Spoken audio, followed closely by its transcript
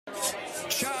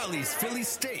Charlie's Philly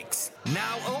Steaks,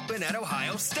 now open at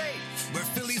Ohio State, where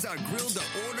Phillies are grilled to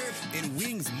order and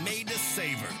wings made to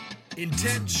savor.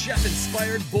 Intense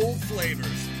chef-inspired bold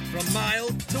flavors, from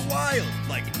mild to wild,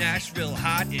 like Nashville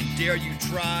Hot and Dare You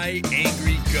Try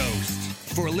Angry Ghost.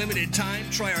 For a limited time,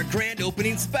 try our grand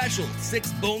opening special.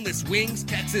 6 boneless wings,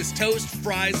 Texas toast,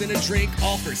 fries, and a drink,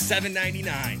 all for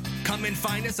 $7.99. Come and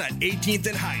find us at 18th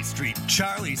and High Street.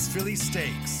 Charlie's Philly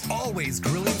Steaks, always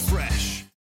grilling fresh.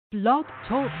 Blog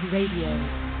Talk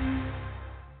Radio.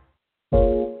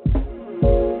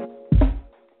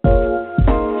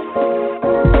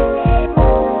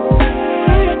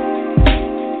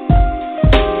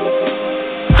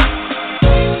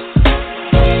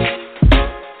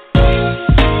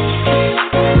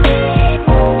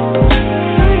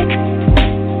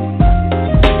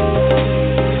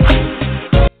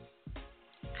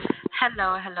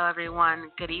 Hello, everyone.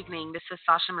 Good evening. This is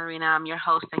Sasha Marina. I'm your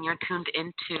host, and you're tuned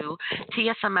into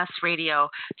TSMS Radio.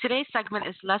 Today's segment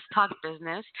is Let's Talk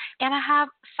Business, and I have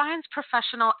science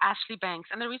professional Ashley Banks.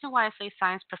 And the reason why I say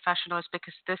science professional is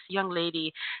because this young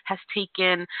lady has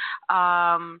taken,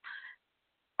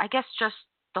 just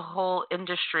the whole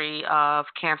industry of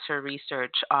cancer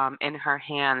research in her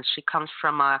hands. She comes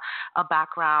from a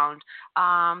background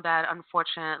that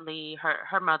unfortunately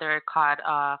her mother caught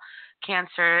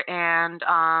cancer and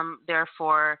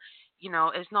therefore,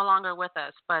 is no longer with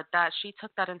us, but that she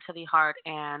took that into the heart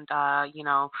and,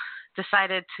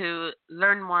 decided to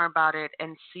learn more about it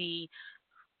and see,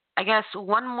 I guess,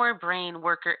 one more brain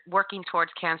working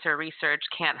towards cancer research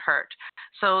can't hurt.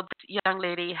 So this young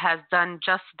lady has done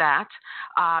just that.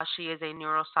 She is a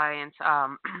neuroscience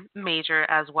major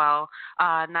as well.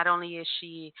 Not only is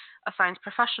she a science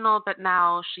professional, but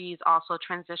now she's also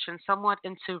transitioned somewhat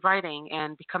into writing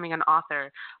and becoming an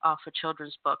author for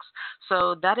children's books.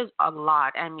 So that is a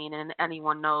lot. I mean, and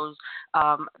anyone knows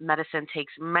medicine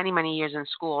takes many, many years in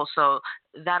school. So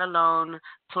that alone,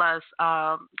 plus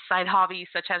side hobbies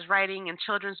such as writing and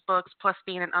children's books, plus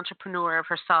being an entrepreneur of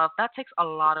herself, that takes a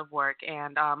lot of work.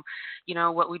 And,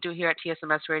 what we do here at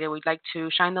TSMS Radio, we'd like to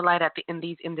shine the light in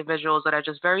these individuals that are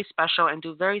just very special and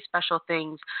do very special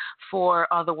things for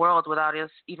the world without us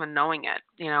even knowing it,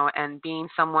 and being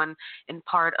someone in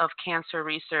part of cancer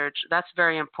research, that's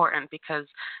very important because,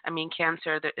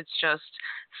 cancer, it's just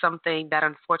something that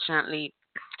unfortunately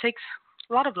takes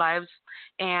a lot of lives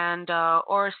and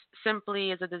or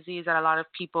simply is a disease that a lot of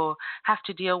people have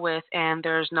to deal with and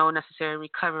there's no necessary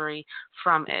recovery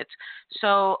from it.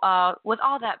 So with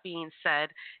all that being said,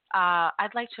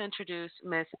 I'd like to introduce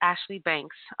Miss Ashley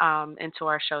Banks into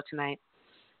our show tonight.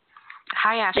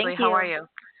 Hi, Ashley. How are you?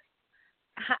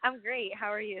 I'm great.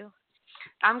 How are you?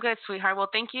 I'm good, sweetheart. Well,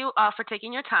 thank you for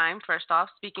taking your time, first off,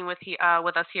 speaking with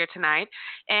us here tonight.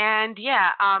 And,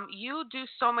 you do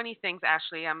so many things,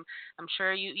 Ashley. I'm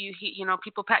sure you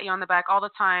people pat you on the back all the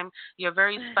time. You're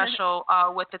very special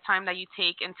with the time that you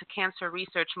take into cancer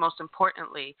research, most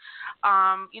importantly.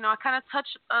 I kind of touch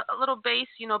a little base,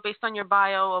 based on your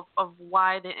bio of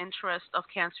why the interest of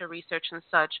cancer research and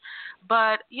such.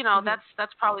 But,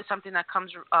 that's probably something that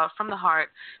comes from the heart.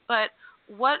 But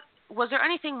was there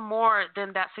anything more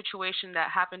than that situation that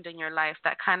happened in your life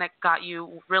that kind of got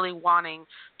you really wanting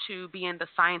to be in the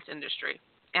science industry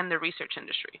and the research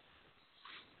industry?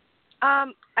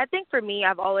 I think for me,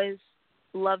 I've always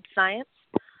loved science,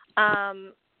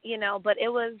 but it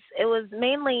was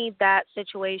mainly that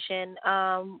situation,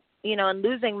 and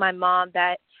losing my mom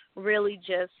that really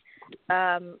just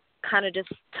kind of just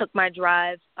took my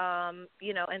drive,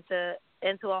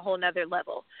 into a whole nother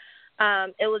level.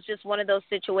 It was just one of those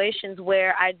situations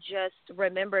where I just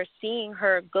remember seeing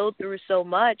her go through so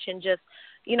much and just,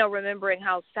 remembering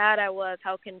how sad I was,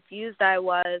 how confused I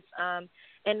was,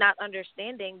 and not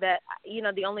understanding that,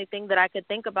 the only thing that I could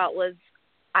think about was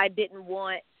I didn't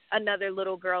want another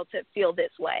little girl to feel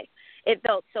this way. It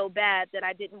felt so bad that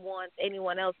I didn't want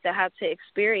anyone else to have to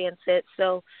experience it.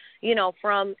 So,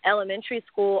 from elementary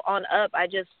school on up,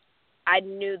 I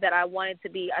knew that I wanted to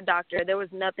be a doctor. There was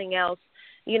nothing else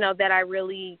that I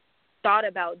really thought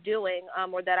about doing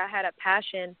or that I had a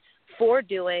passion for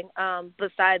doing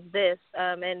besides this.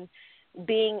 And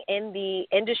being in the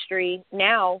industry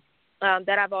now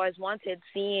that I've always wanted,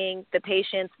 seeing the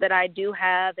patients that I do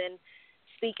have and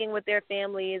speaking with their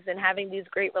families and having these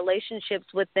great relationships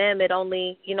with them, it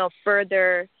only,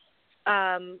 further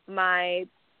my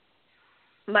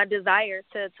desire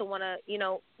to want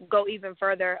to, go even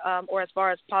further or as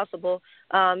far as possible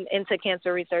into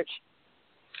cancer research.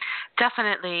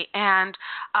 Definitely. And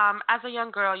as a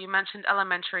young girl, you mentioned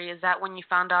elementary. Is that when you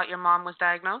found out your mom was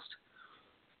diagnosed?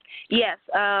 Yes,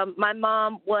 my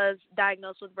mom was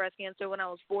diagnosed with breast cancer when I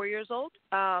was 4 years old.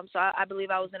 So I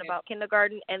believe I was in about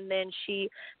kindergarten, and then she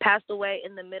passed away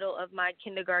in the middle of my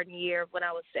kindergarten year when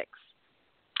I was 6.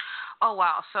 Oh,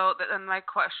 wow. So then my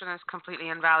question is completely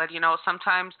invalid.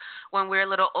 Sometimes when we're a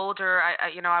little older,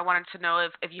 I wanted to know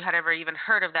if you had ever even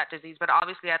heard of that disease. But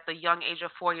obviously at the young age of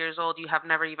 4 years old, you have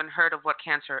never even heard of what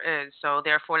cancer is. So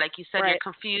therefore, like you said, Right. You're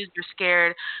confused, you're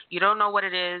scared, you don't know what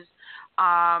it is.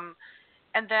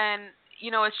 And then,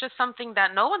 it's just something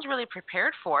that no one's really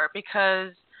prepared for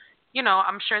because,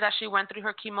 I'm sure that she went through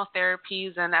her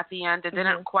chemotherapies and at the end it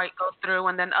didn't quite go through.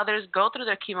 And then others go through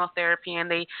their chemotherapy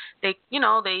and they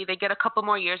get a couple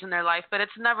more years in their life, but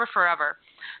it's never forever.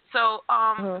 So,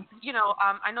 I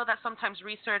know that sometimes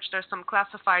there's some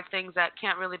classified things that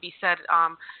can't really be said,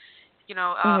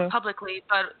 publicly,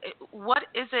 but what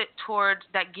is it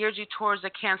that gears you towards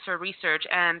the cancer research,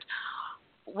 and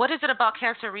what is it about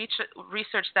cancer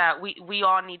research that we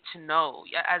all need to know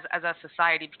as a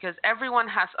society? Because everyone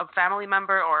has a family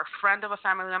member or a friend of a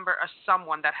family member or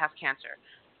someone that has cancer.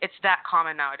 It's that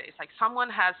common nowadays. Like someone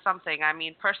has something. I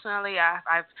mean, personally,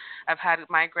 I've had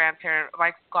my grandfather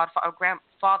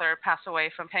pass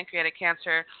away from pancreatic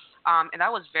cancer, and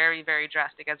that was very, very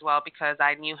drastic as well because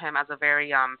I knew him as a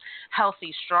very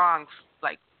healthy, strong,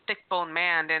 like thick-boned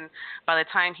man, and by the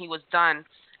time he was done,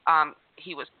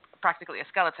 he was practically a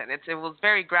skeleton. It was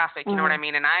very graphic, you know what I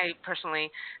mean? And I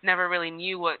personally never really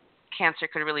knew what cancer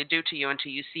could really do to you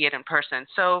until you see it in person.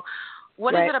 So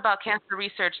what is it about cancer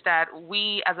research that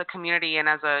we as a community and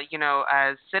as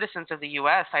as citizens of the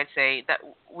U.S., I'd say, that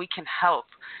we can help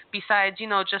besides,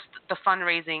 just the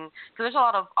fundraising? Because there's a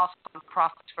lot of awesome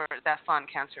profits for that fund,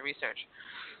 cancer research.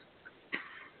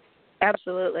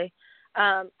 Absolutely.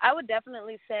 I would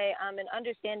definitely say an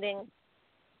understanding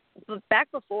back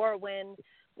before when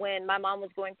my mom was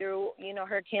going through,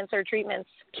 her cancer treatments,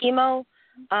 chemo,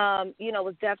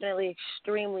 was definitely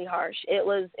extremely harsh. It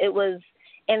was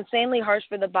insanely harsh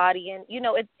for the body, and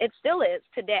it still is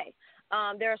today.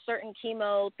 There are certain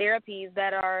chemotherapies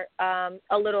that are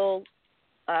a little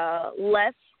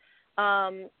less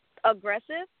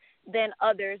aggressive than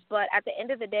others, but at the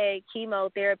end of the day,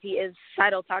 chemotherapy is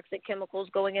cytotoxic chemicals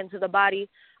going into the body.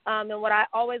 And what I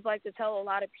always like to tell a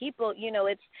lot of people,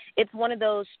 it's one of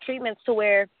those treatments to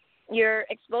where you're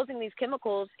exposing these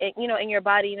chemicals, in your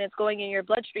body, and it's going in your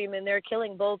bloodstream, and they're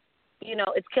killing both,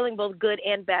 it's killing both good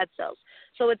and bad cells.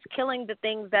 So it's killing the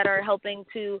things that are helping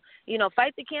to,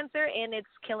 fight the cancer, and it's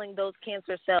killing those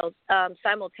cancer cells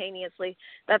simultaneously.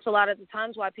 That's a lot of the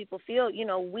times why people feel,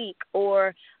 weak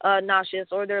or nauseous,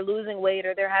 or they're losing weight,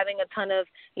 or they're having a ton of,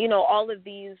 all of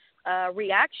these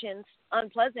reactions,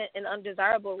 unpleasant and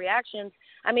undesirable reactions.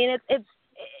 I mean, it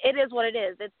is what it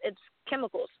is. It's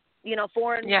chemicals,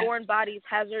 foreign bodies,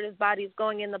 hazardous bodies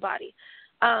going in the body.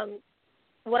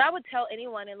 What I would tell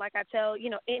anyone, and like I tell,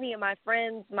 any of my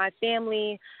friends, my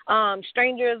family,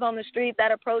 strangers on the street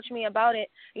that approach me about it,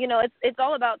 it's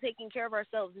all about taking care of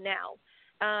ourselves now.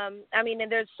 I mean,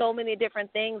 and there's so many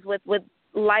different things with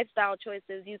lifestyle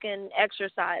choices. You can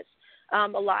exercise a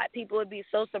lot. People would be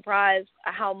so surprised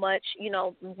how much,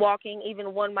 walking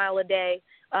even 1 mile a day,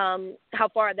 how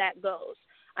far that goes.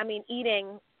 I mean,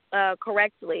 eating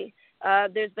correctly.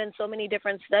 There's been so many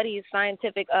different studies,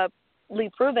 scientifically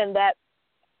proven that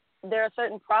there are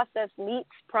certain processed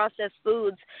meats, processed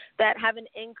foods that have an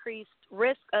increased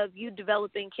risk of you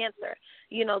developing cancer.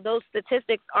 Those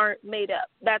statistics aren't made up.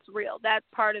 That's real. That's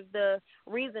part of the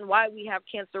reason why we have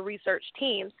cancer research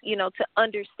teams, to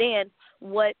understand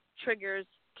what triggers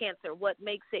cancer, what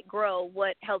makes it grow,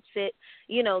 what helps it,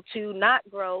 to not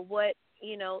grow, what,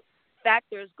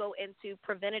 factors go into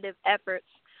preventative efforts.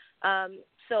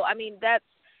 So, I mean,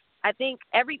 I think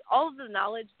all of the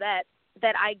knowledge that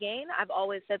I gain, I've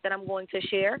always said that I'm going to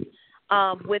share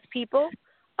with people,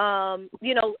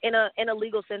 in a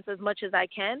legal sense as much as I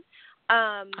can.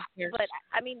 But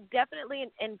I mean, definitely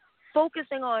in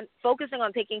focusing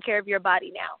on taking care of your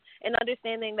body now, and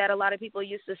understanding that a lot of people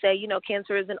used to say,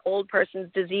 cancer is an old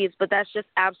person's disease, but that's just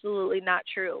absolutely not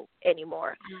true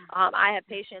anymore. I have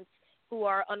patients who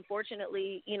are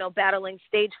unfortunately, battling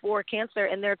stage 4 cancer,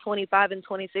 and they're 25 and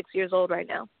 26 years old right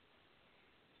now.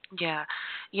 Yeah.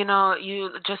 You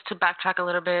just to backtrack a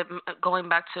little bit, going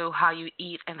back to how you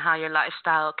eat and how your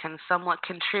lifestyle can somewhat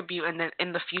contribute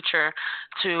in the future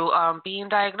to being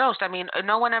diagnosed. I mean,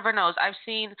 no one ever knows. I've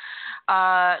seen,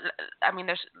 as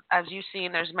you've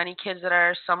seen, there's many kids that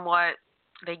are somewhat,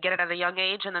 they get it at a young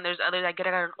age, and then there's others that get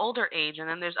it at an older age, and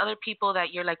then there's other people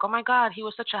that you're like, oh my God, he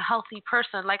was such a healthy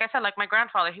person. Like I said, like my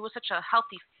grandfather, he was such a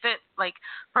healthy, fit,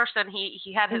 person.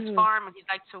 He had his farm, and he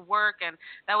liked to work, and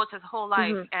that was his whole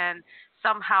life. And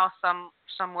somehow, some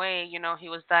way, he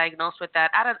was diagnosed with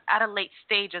that at a late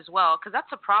stage as well, because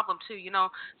that's a problem too.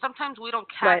 Sometimes we don't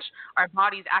catch our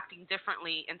bodies acting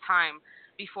differently in time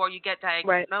before you get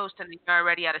diagnosed, and you're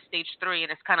already at a stage 3,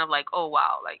 and it's kind of like, oh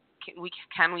wow, like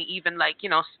can we even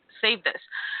save this?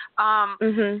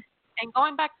 And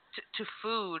going back to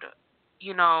food,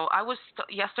 I was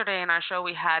yesterday in our show,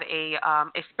 we had a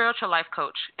spiritual life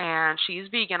coach, and she's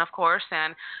vegan, of course,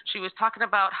 and she was talking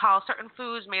about how certain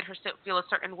foods made her feel a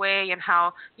certain way, and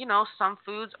how some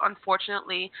foods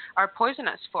unfortunately are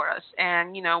poisonous for us,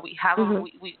 and we have them,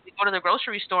 we go to the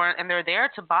grocery store and they're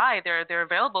there to buy, they're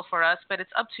available for us, but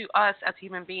it's up to us as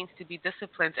human beings to be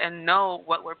disciplined and know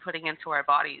what we're putting into our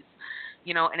bodies,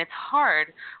 and it's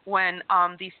hard when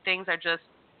these things are just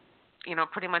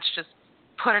pretty much just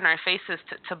put in our faces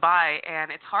to buy,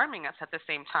 and it's harming us at the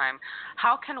same time.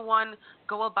 How can one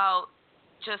go about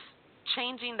just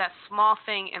changing that small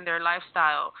thing in their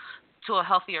lifestyle to a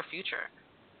healthier future?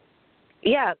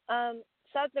 Yeah, so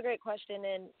that's a great question,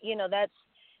 and that's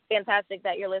fantastic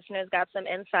that your listeners got some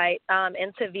insight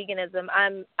into veganism.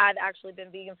 I've actually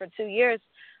been vegan for 2 years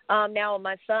now.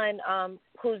 My son,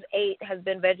 who's 8, has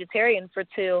been vegetarian for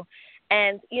 2.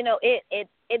 And,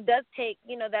 it does take,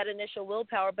 that initial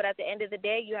willpower. But at the end of the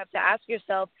day, you have to ask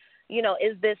yourself,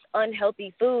 is this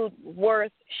unhealthy food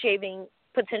worth shaving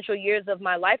potential years of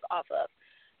my life off of?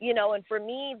 And for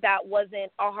me, that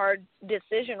wasn't a hard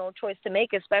decision or choice to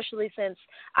make, especially since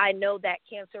I know that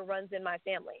cancer runs in my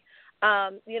family.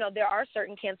 There are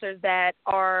certain cancers that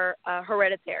are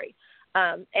hereditary,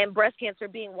 and breast cancer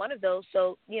being one of those.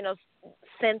 So,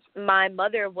 since my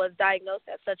mother was diagnosed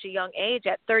at such a young age,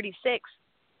 at 36,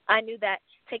 I knew that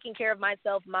taking care of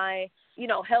myself, my,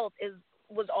 health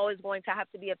was always going to have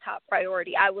to be a top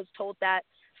priority. I was told that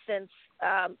since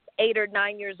 8 or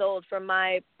 9 years old from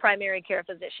my primary care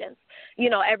physicians.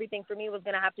 Everything for me was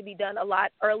going to have to be done a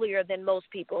lot earlier than most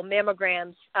people.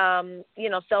 Mammograms,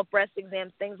 self-breast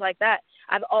exams, things like that.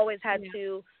 I've always had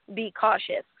to be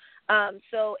cautious.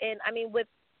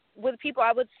 With people,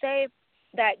 I would say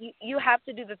that you have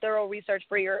to do the thorough research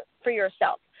for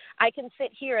yourself. I can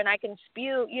sit here and I can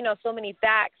spew, so many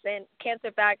facts and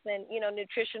cancer facts and,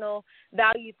 nutritional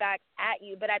value facts at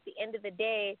you. But at the end of the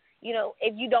day,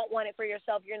 if you don't want it for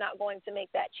yourself, you're not going to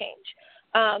make that change.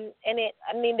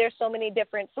 There's so many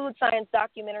different food science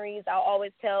documentaries I'll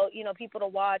always tell, people to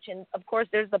watch. And of course,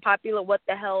 there's the popular What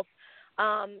the Health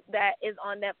that is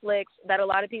on Netflix that a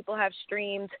lot of people have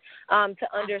streamed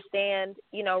to understand,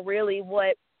 really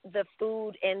what the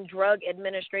Food and Drug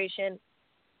Administration,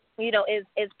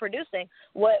 is producing,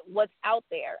 what's out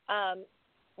there.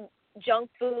 Junk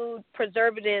food,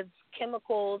 preservatives,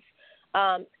 chemicals,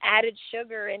 added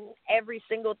sugar, and every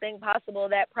single thing possible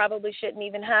that probably shouldn't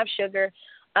even have sugar.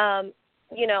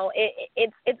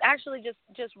 It's actually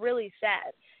just really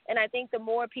sad. And I think the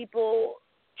more people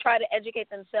try to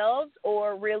educate themselves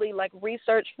or really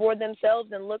research for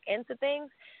themselves and look into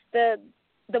things, the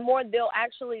more they'll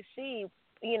actually see,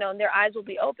 and their eyes will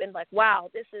be open, wow,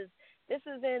 this isn't,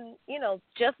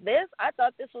 just this. I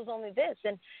thought this was only this.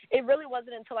 And it really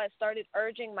wasn't until I started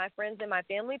urging my friends and my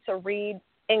family to read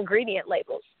ingredient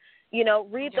labels.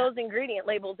 Read those ingredient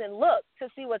labels and look to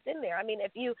see what's in there.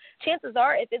 Chances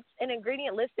are, if it's an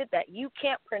ingredient listed that you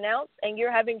can't pronounce and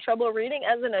you're having trouble reading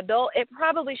as an adult, it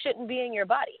probably shouldn't be in your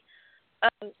body. A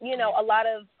lot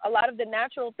of the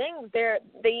natural things,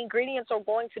 the ingredients are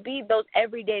going to be those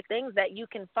everyday things that you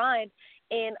can find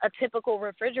in a typical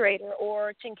refrigerator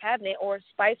or kitchen cabinet or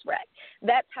spice rack.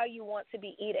 That's how you want to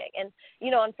be eating. And,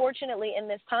 unfortunately in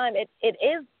this time, it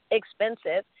is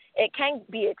expensive. It can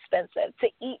be expensive to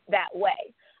eat that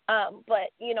way.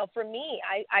 But, for me,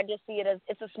 I just see it as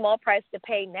it's a small price to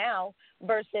pay now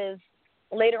versus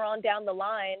later on down the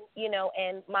line,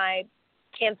 and my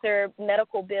cancer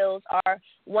medical bills are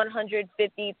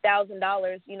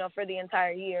 $150,000, for the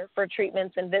entire year for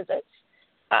treatments and visits.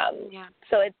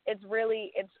 So it's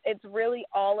really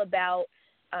all about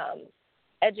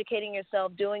educating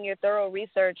yourself, doing your thorough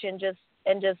research, and just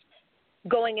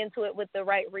going into it with the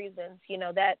right reasons.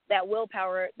 That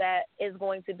willpower that is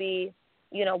going to be,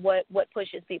 what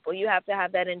pushes people. You have to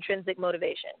have that intrinsic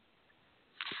motivation.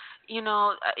 You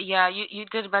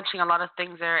did mention a lot of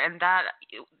things there, and that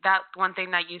one thing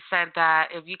that you said, that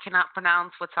if you cannot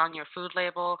pronounce what's on your food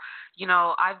label,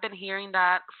 I've been hearing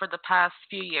that for the past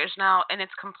few years now, and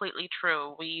it's completely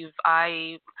true.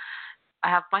 I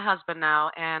have my husband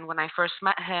now, and when I first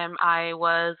met him, I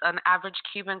was an average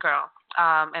Cuban girl,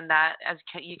 and that, as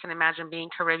you can imagine, being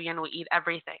Caribbean, we eat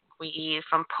everything. We eat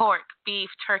from pork, beef,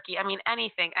 turkey,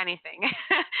 anything, and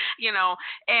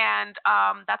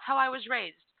that's how I was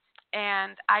raised.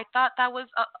 And I thought that was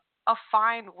a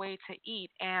fine way to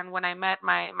eat. And when I met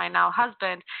my now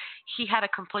husband, he had a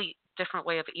complete different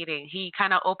way of eating. He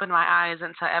kind of opened my eyes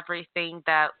into everything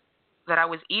that I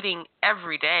was eating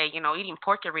every day, eating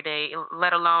pork every day,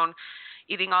 let alone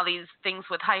eating all these things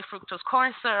with high fructose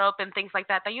corn syrup and things like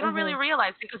that you don't really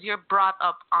realize because you're brought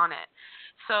up on it.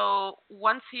 So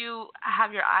once you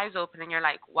have your eyes open and you're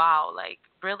like, wow, like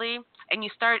really? And you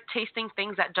start tasting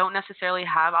things that don't necessarily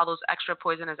have all those extra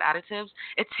poisonous additives,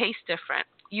 it tastes different.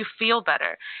 You feel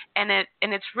better. And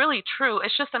it's really true.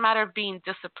 It's just a matter of being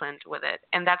disciplined with it.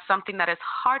 And that's something that is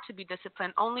hard to be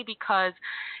disciplined only because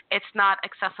it's not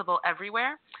accessible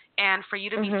everywhere. And for you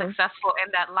to be successful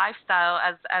in that lifestyle,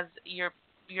 as you're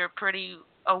pretty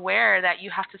aware that you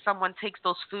have to, someone takes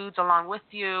those foods along with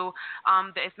you.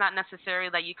 It's not necessary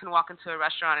that you can walk into a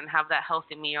restaurant and have that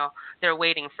healthy meal. They're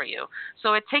waiting for you.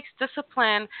 So it takes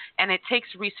discipline and it takes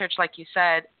research, like you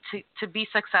said, to be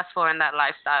successful in that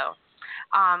lifestyle.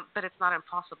 But it's not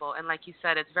impossible. And like you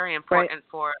said, it's very important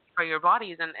for your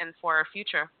bodies and for our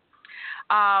future.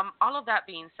 All of that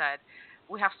being said,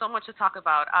 we have so much to talk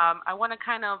about. I want to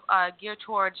kind of gear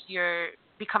towards your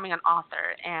becoming an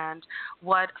author and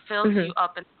what fills you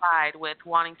up inside with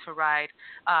wanting to write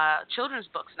children's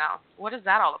books now. What is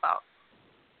that all about?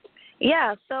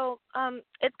 Yeah, so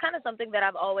it's kind of something that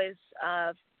I've always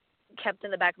kept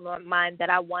in the back of my mind that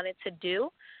I wanted to do,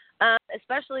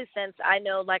 especially since I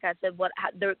know, like I said,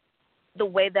 the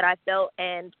way that I felt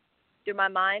and through my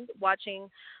mind watching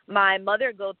my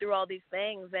mother go through all these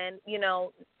things and,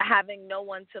 having no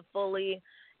one to fully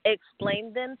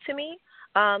explain them to me.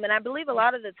 And I believe a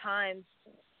lot of the times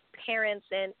parents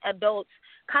and adults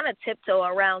kind of tiptoe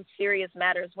around serious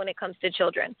matters when it comes to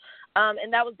children.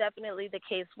 And that was definitely the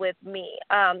case with me.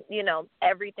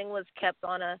 Everything was kept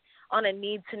on a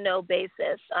need to know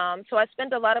basis. So I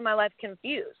spent a lot of my life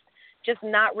confused, just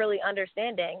not really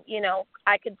understanding.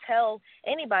 I could tell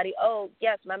anybody, oh,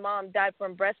 yes, my mom died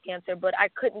from breast cancer, but I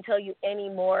couldn't tell you any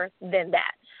more than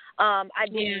that. I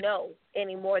didn't know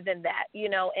any more than that,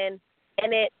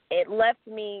 and it left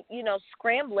me,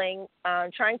 scrambling,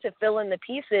 trying to fill in the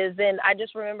pieces. And I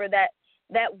just remember that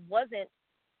wasn't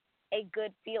a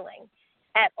good feeling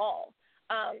at all.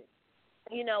 And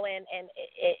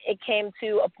it came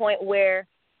to a point where,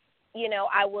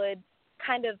 I would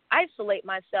kind of isolate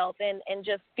myself and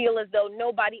just feel as though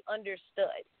nobody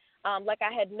understood, like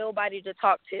I had nobody to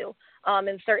talk to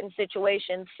in certain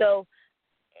situations. So,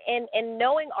 and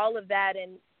knowing all of that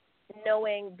and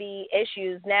knowing the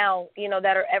issues now,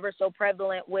 that are ever so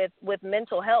prevalent with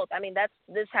mental health, I mean,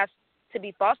 this has to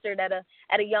be fostered at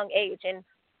a young age,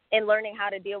 and learning how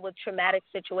to deal with traumatic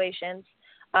situations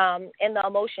and the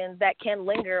emotions that can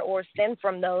linger or stem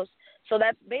from those. So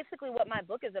that's basically what my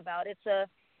book is about.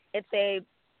 It's a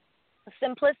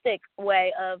simplistic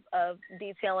way of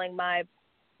detailing my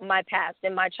past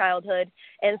and my childhood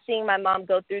and seeing my mom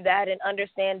go through that and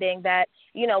understanding that,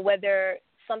 whether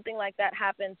something like that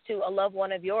happens to a loved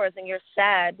one of yours and you're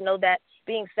sad, know that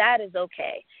being sad is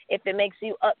okay. If it makes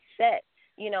you upset,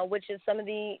 which is some of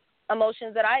the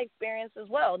emotions that I experience as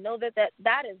well, know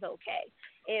that is okay.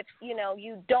 If, you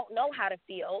don't know how to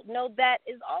feel, know that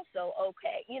is also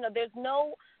okay. There's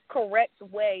no correct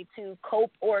way to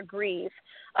cope or grieve,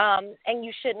 and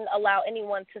you shouldn't allow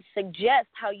anyone to suggest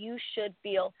how you should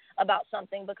feel about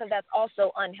something, because that's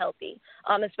also unhealthy,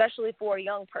 especially for a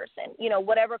young person.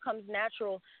 Whatever comes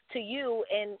natural to you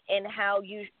and how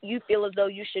you feel as though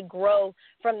you should grow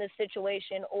from this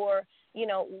situation, or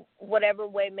whatever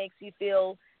way makes you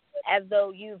feel as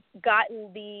though you've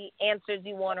gotten the answers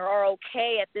you want or are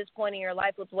okay at this point in your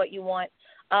life with what you want.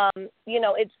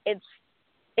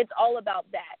 It's all about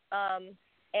that.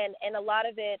 And a lot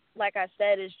of it, like I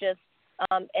said, is just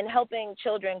in helping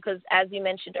children, because as you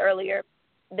mentioned earlier,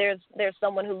 there's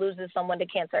someone who loses someone to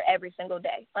cancer every single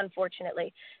day,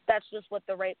 unfortunately. That's just what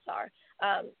the rates are.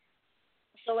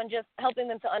 So in just helping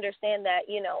them to understand that,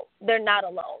 they're not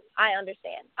alone. I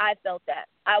understand. I felt that.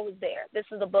 I was there. This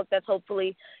is a book that's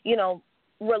hopefully,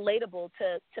 relatable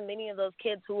to many of those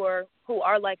kids who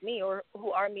are like me or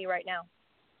who are me right now.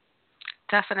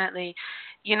 Definitely.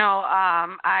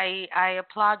 I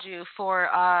applaud you for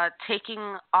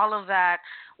taking all of that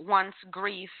once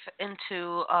grief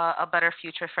into a better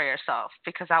future for yourself,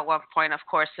 because at one point, of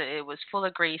course, it was full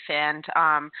of grief, and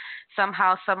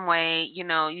somehow, some way,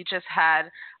 you just had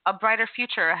a brighter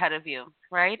future ahead of you,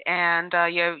 right? And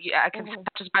I can tell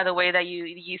just by the way that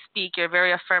you speak, you're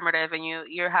very affirmative, and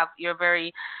you're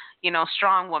very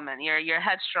strong woman. You're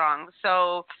headstrong.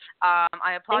 So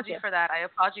I applaud you for that. I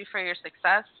applaud you for your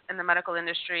success in the medical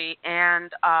industry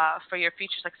and for your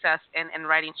future success in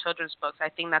writing children's books. I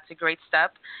think that's a great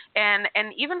step. And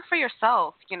even for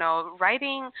yourself,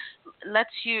 writing lets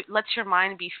your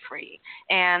mind be free.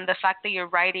 And the fact that you're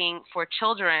writing for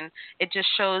children, it just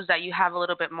shows that you have a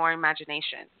little bit more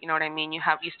imagination. You know what I mean? You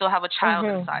still have a child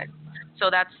inside. So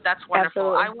that's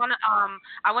wonderful. Absolutely.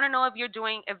 I want to know if you're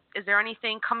doing. Is there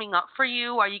anything coming up for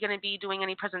you? Are you going to be doing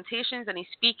any presentations, any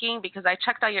speaking? Because I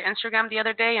checked out your Instagram the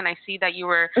other day and I see that you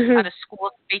were at a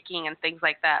school speaking and things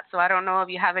like that. So I don't know if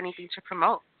you have anything to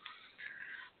promote.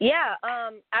 Yeah,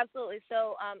 absolutely.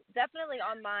 So definitely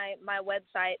on my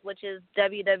website, which is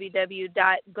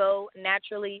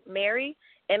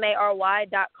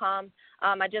www.gonaturallymary.com.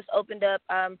 I just opened up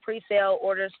pre-sale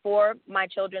orders for my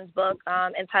children's book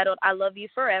entitled "I Love You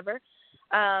Forever."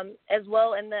 As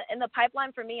well, in the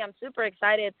pipeline for me, I'm super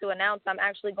excited to announce I'm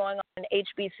actually going on an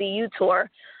HBCU tour,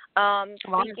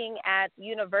 speaking at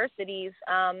universities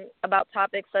about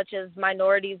topics such as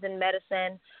minorities in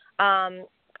medicine,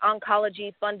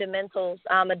 oncology fundamentals,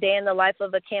 a day in the life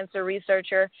of a cancer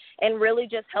researcher, and really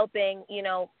just helping,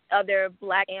 other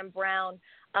Black and Brown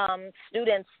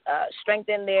students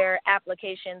strengthen their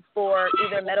applications for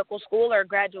either medical school or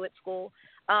graduate school,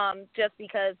 just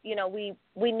because,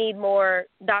 we need more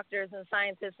doctors and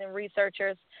scientists and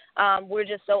researchers. We're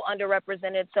just so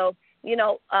underrepresented. So,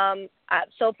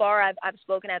 so far I've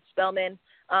spoken at Spelman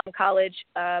College,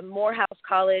 Morehouse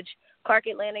College, Clark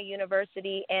Atlanta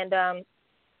University, and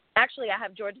actually, I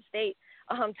have Georgia State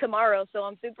tomorrow, so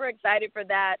I'm super excited for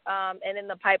that. And in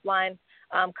the pipeline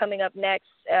coming up next,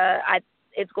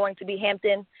 it's going to be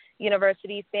Hampton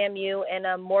University, FAMU, and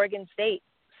Morgan State.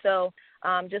 So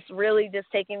just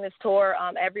taking this tour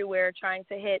everywhere, trying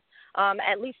to hit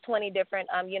at least 20 different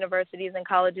universities and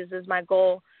colleges is my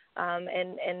goal,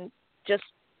 and just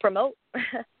promote.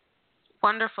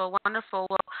 Wonderful, wonderful.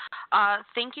 Well,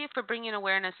 thank you for bringing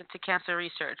awareness into cancer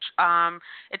research.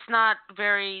 It's not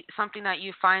something that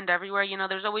you find everywhere.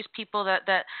 There's always people that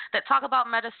talk about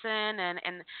medicine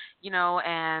and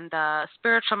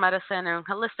spiritual medicine and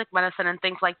holistic medicine and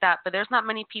things like that, but there's not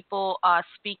many people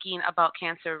speaking about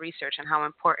cancer research and how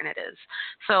important it is.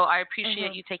 So I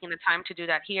appreciate you taking the time to do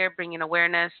that here, bringing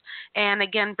awareness, and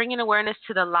again, bringing awareness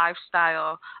to the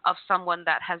lifestyle of someone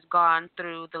that has gone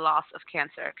through the loss of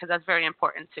cancer, because that's very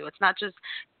important too. It's not just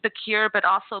the cure, but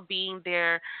also being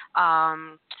there,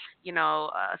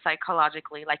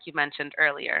 psychologically, like you mentioned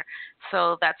earlier.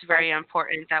 So that's very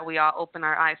important that we all open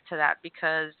our eyes to that,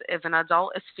 because if an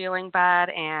adult is feeling bad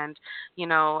and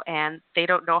they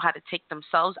don't know how to take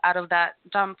themselves out of that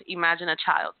dump, imagine a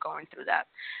child going through that.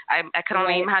 I can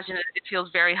only imagine it feels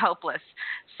very helpless.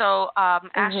 So,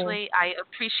 Ashley, I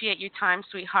appreciate your time,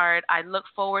 sweetheart. I look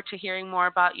forward to hearing more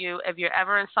about you. If you're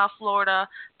ever in South Florida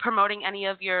promoting any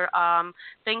of your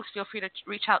things, feel free to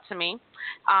reach out to me.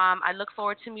 I look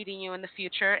forward to meeting you in the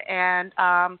future. And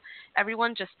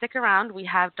everyone, just stick around. We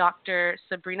have Dr.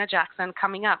 Sabrina Jackson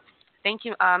coming up. Thank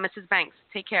you, Mrs. Banks.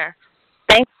 Take care.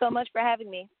 Thanks so much for having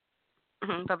me.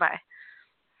 Bye-bye.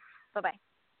 Bye-bye.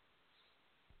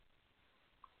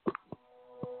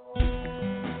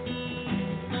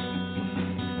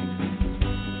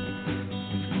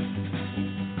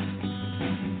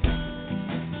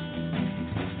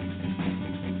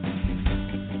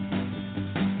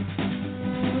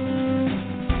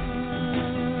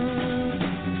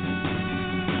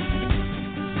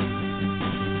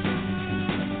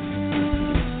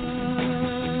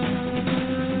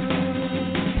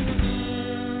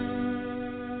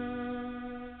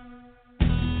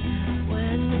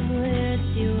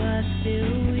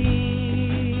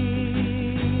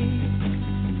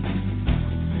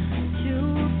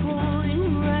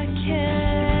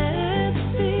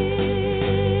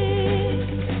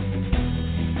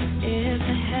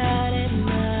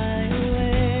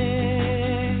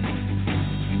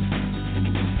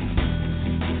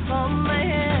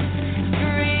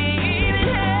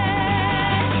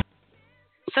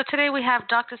 So today we have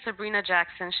Dr. Sabrina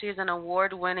Jackson. She is an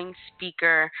award-winning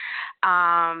speaker,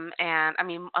 and I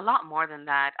mean a lot more than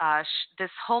that. This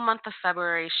whole month of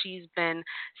February, she's been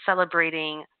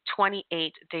celebrating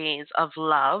 28 days of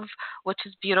love, which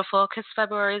is beautiful because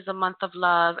February is a month of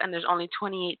love, and there's only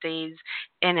 28 days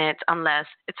in it unless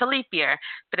it's a leap year,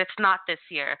 but it's not this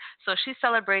year. So she's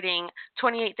celebrating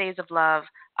 28 days of love,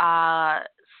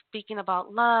 speaking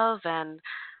about love and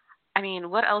I mean,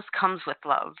 what else comes with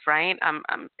love, right?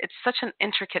 It's such an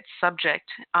intricate subject.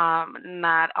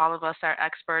 Not all of us are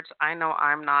experts. I know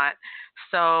I'm not.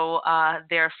 So,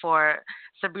 therefore,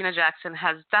 Sabrina Jackson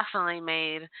has definitely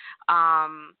made,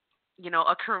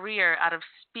 a career out of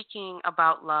speaking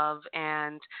about love.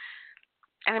 And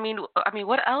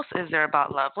what else is there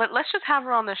about love? Let's just have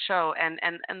her on the show and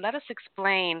let us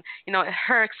explain,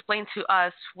 her explain to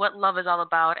us what love is all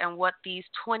about and what these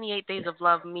 28 days of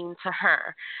love mean to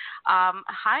her.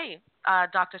 Hi,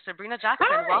 Dr. Sabrina Jackson.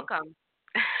 Hi. Welcome.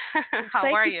 How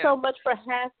Thank are you so much for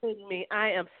having me.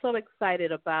 I am so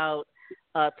excited about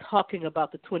talking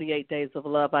about the 28 days of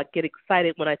love. I get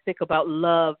excited when I think about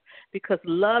love because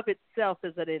love itself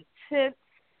is an intense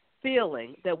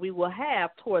feeling that we will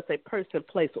have towards a person,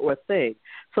 place, or thing.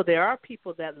 So there are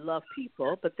people that love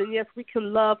people, but then, yes, we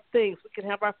can love things. We can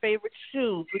have our favorite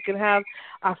shoes. We can have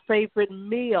our favorite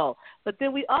meal. But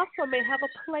then we also may have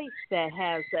a place that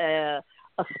has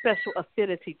a special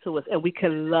affinity to us, and we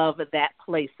can love that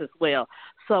place as well.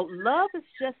 So love is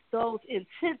just those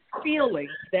intense feelings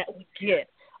that we get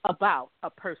about a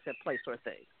person, place, or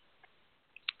thing.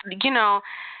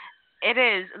 It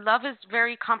is. Love is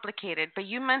very complicated, but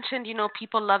you mentioned,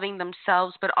 people loving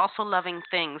themselves, but also loving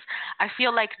things. I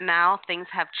feel like now things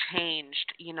have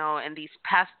changed, in these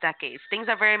past decades. Things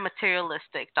are very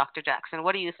materialistic, Dr. Jackson.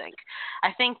 What do you think?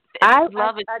 I think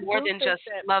love is more than just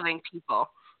loving people.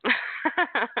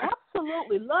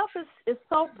 Absolutely. Love is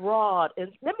so broad.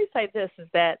 And let me say this, is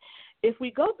that if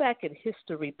we go back in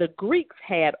history, the Greeks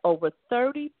had over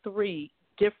 33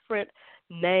 different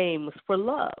names for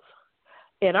love.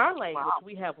 In our language,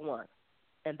 we have one,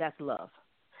 and that's love.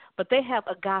 But they have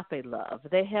agape love.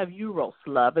 They have eros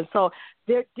love. And so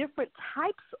there are different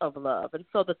types of love. And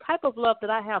so the type of love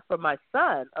that I have for my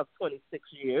son of 26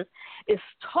 years is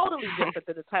totally different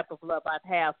than the type of love I'd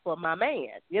have for my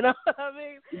man. You know what I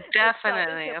mean?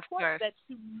 Definitely, so of course. That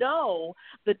you know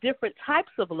the different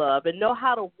types of love and know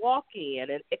how to walk in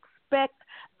and expect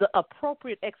the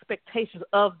appropriate expectations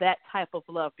of that type of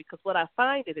love. Because what I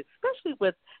find is, especially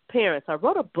with parents, I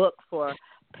wrote a book for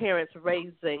parents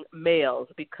raising males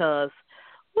because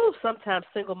sometimes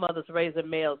single mothers raising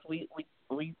males, we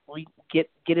get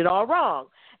it all wrong,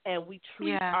 and we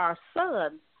treat our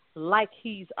son like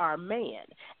he's our man,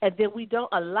 and then we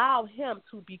don't allow him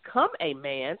to become a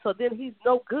man. So then he's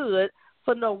no good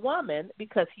for no woman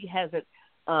because he hasn't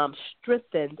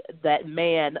strengthened that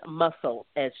man muscle,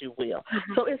 as you will.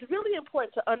 Mm-hmm. So it's really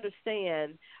important to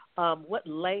understand what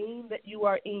lane that you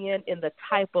are in the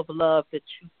type of love that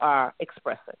you are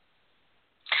expressing.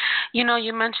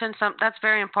 You mentioned that's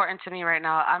very important to me right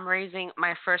now. I'm raising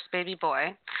my first baby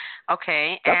boy,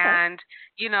 okay. And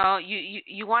you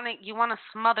want to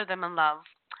smother them in love,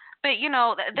 but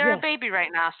they're a baby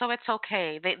right now, so it's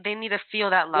okay. They need to feel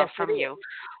that love from you.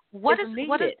 What is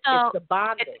it's the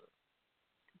bonding?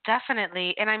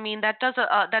 Definitely, and I mean that does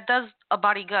a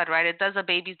body good, right? It does a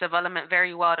baby's development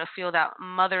very well to feel that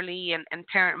motherly and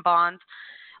parent bond.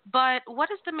 But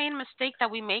what is the main mistake that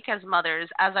we make as mothers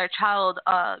as our child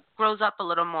grows up a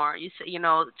little more?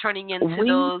 Turning into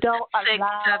those 6,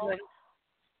 7.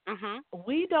 Mm-hmm.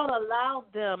 We don't allow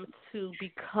them to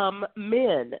become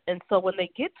men. And so when they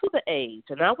get to the age,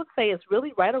 and I would say it's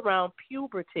really right around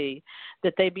puberty,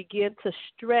 that they begin to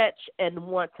stretch and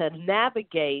want to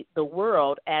navigate the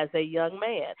world as a young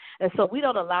man. And so we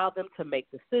don't allow them to make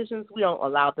decisions. We don't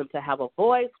allow them to have a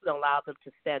voice. We don't allow them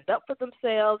to stand up for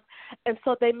themselves. And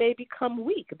so they may become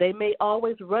weak. They may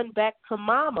always run back to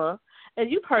mama.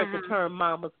 And you've heard the term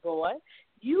mama's boy.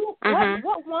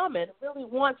 What woman really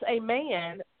wants a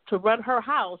man to run her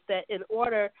house that in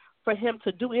order for him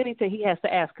to do anything, he has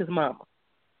to ask his mama?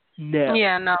 No.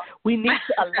 Yeah, no. We need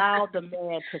to allow the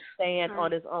man to stand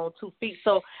on his own 2 feet.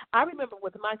 So I remember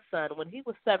with my son, when he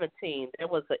was 17, there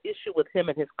was an issue with him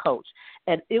and his coach.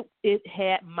 And it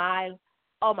had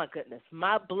oh my goodness,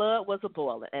 my blood was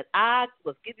a-boiling. And I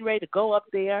was getting ready to go up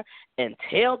there and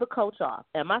tell the coach off.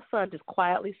 And my son just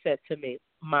quietly said to me,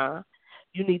 Ma,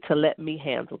 you need to let me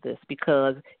handle this,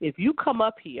 because if you come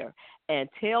up here and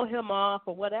tell him off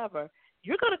or whatever,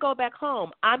 you're going to go back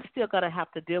home. I'm still going to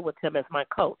have to deal with him as my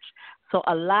coach. So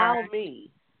allow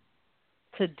me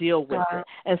to deal with it.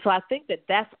 And so I think that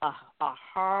that's a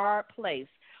hard place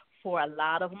for a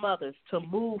lot of mothers to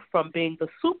move from being the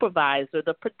supervisor,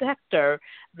 the protector,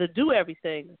 the do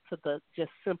everything, to the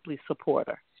just simply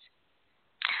supporter.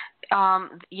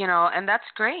 And that's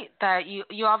great that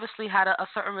you obviously had a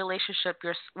certain relationship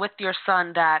with your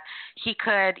son that he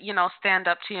could, stand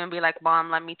up to you and be like, Mom,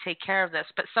 let me take care of this.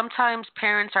 But sometimes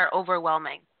parents are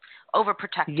overwhelming,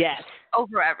 overprotective,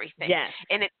 over everything. Yes.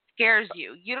 And it scares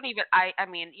you. You don't even,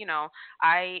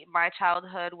 my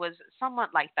childhood was somewhat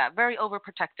like that, very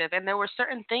overprotective. And there were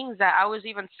certain things that I was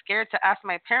even scared to ask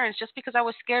my parents just because I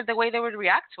was scared the way they would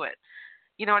react to it.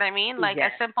 You know what I mean? Like,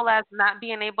 as simple as not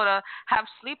being able to have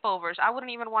sleepovers. I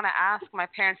wouldn't even want to ask my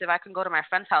parents if I can go to my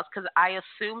friend's house because I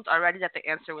assumed already that the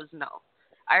answer was no.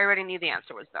 I already knew the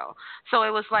answer was no. So it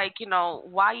was like,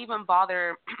 why even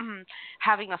bother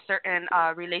having a certain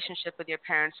relationship with your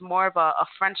parents, more of a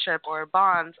friendship or a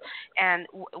bond, and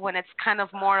when it's kind of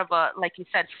more of a, like you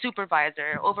said,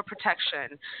 supervisor,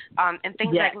 overprotection, and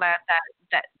things like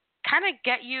that kind of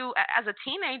get you, as a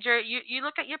teenager, you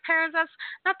look at your parents as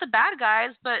not the bad guys,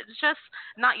 but just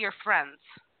not your friends.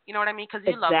 You know what I mean? Because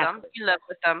you love them, you live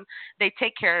with them, they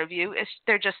take care of you.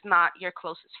 They're just not your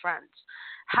closest friends.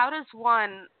 How does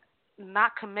one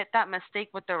not commit that mistake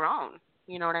with their own?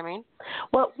 You know what I mean?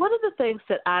 Well, one of the things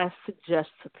that I suggest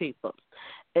to people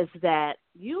is that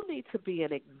you need to be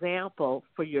an example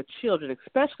for your children,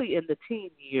 especially in the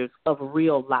teen years, of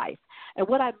real life. And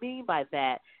what I mean by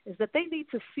that is that they need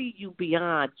to see you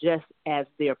beyond just as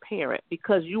their parent,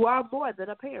 because you are more than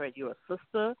a parent. You're a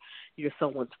sister, you're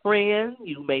someone's friend,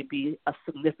 you may be a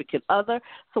significant other.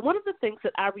 So one of the things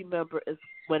that I remember is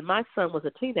when my son was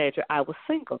a teenager, I was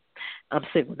single. I'm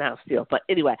single now still, but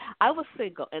anyway, I was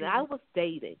single and I was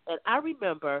dating. And I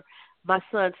remember my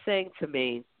son saying to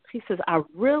me, he says, I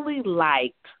really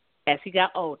liked, as he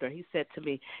got older, he said to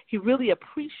me, he really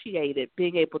appreciated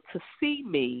being able to see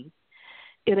me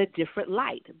in a different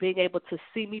light, being able to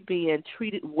see me being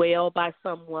treated well by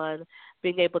someone,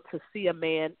 being able to see a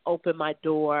man open my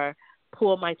door,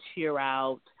 pull my chair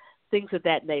out, things of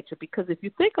that nature. Because if you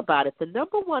think about it, the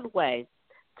number one way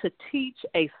to teach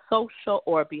a social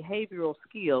or behavioral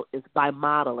skill is by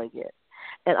modeling it.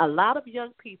 And a lot of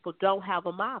young people don't have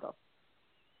a model.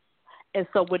 And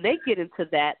so when they get into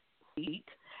that seat,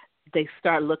 they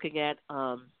start looking at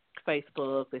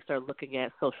Facebook, they start looking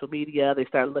at social media, they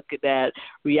start looking at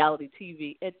reality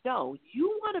TV. And no,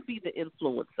 you want to be the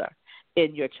influencer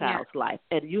in your child's life.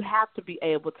 And you have to be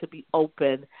able to be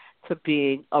open to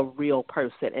being a real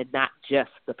person and not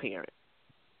just the parent.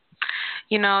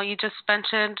 You just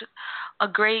mentioned a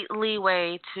great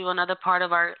leeway to another part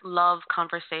of our love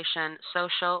conversation,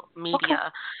 social media. Okay.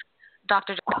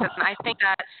 Dr. Jackson, I think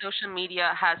that social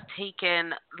media has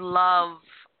taken love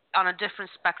on a different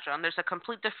spectrum. There's a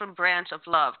complete different branch of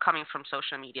love coming from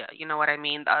social media. You know what I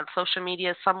mean? Social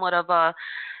media is somewhat of a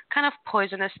kind of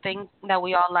poisonous thing that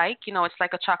we all like. It's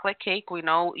like a chocolate cake. We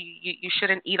know you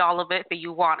shouldn't eat all of it, but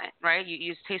you want it, right?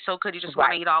 You taste so good, you just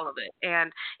want to eat all of it.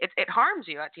 And it harms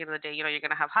you at the end of the day. You're going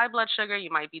to have high blood sugar.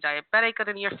 You might be diabetic in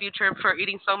the near future for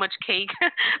eating so much cake.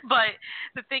 But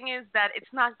the thing is that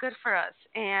it's not good for us.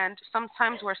 And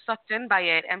sometimes we're sucked in by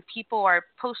it, and people are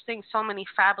posting so many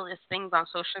fabulous things on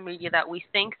social media that we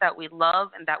think that we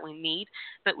love and that we need,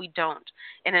 but we don't.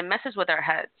 And it messes with our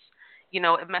heads.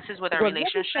 It messes with our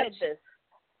relationships.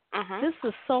 This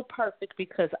is so perfect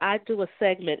because I do a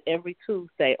segment every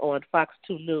Tuesday on Fox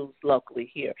 2 News locally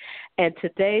here. And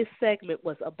today's segment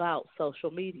was about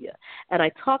social media. And I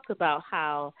talked about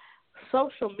how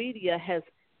social media has,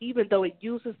 even though it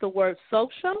uses the word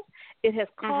social, it has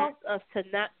caused us to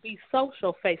not be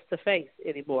social face-to-face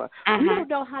anymore. We don't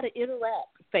know how to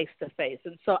interact face-to-face.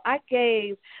 And so I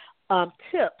gave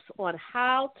tips on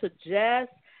how to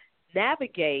just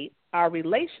navigate our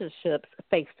relationships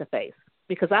face-to-face.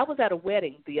 Because I was at a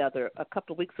wedding a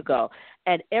couple of weeks ago,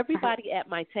 and everybody at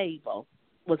my table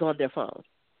was on their phone.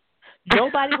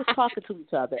 Nobody was talking to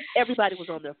each other. Everybody was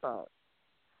on their phone.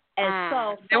 And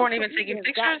so they weren't even taking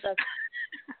pictures?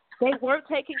 They weren't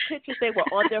taking pictures. They were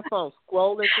on their phone,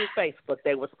 scrolling through Facebook.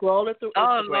 They were scrolling through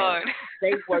Instagram. Oh, Lord.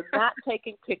 They were not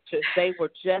taking pictures. They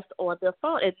were just on their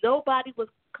phone, and nobody was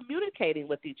communicating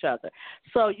with each other.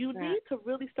 So you need to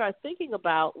really start thinking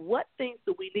about what things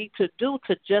do we need to do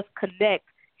to just connect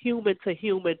human to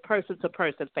human, person to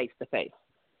person, face to face.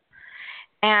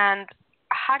 And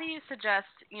how do you suggest,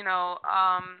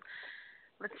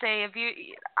 let's say I'm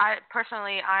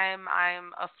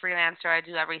a freelancer. I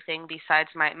do everything besides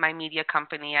my media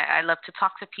company. I love to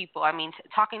talk to people. I mean,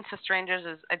 talking to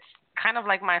strangers it's kind of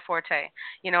like my forte.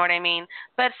 You know what I mean?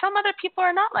 But some other people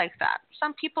are not like that.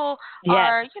 Some people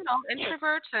are,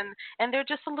 introverts and they're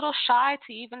just a little shy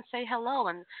to even say hello.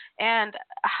 And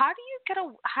how do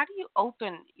you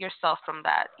open yourself from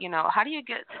that? How do you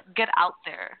get out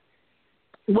there?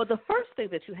 Well, the first thing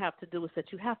that you have to do is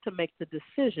that you have to make the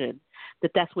decision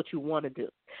that that's what you want to do.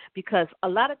 Because a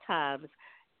lot of times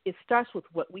it starts with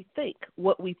what we think.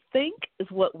 What we think is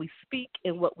what we speak,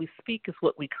 and what we speak is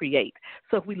what we create.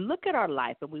 So if we look at our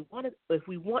life and if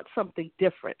we want something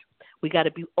different, we got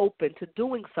to be open to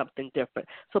doing something different.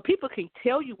 So people can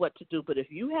tell you what to do, but if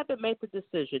you haven't made the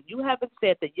decision, you haven't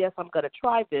said that, yes, I'm going to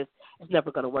try this, it's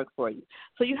never going to work for you.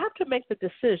 So you have to make the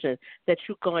decision that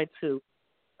you're going to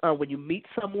when you meet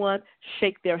someone,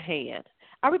 shake their hand.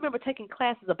 I remember taking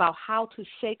classes about how to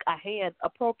shake a hand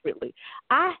appropriately.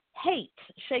 I hate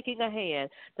shaking a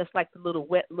hand that's like the little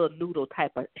wet little noodle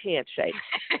type of handshake.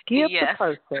 Give the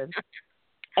person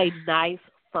a nice,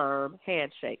 firm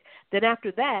handshake. Then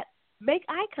after that, make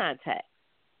eye contact.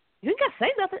 You ain't got to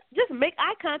say nothing. Just make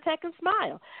eye contact and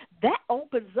smile. That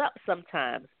opens up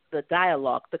sometimes the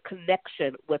dialogue, the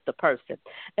connection with the person.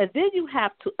 And then you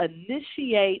have to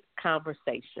initiate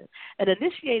conversation. And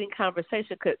initiating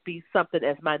conversation could be something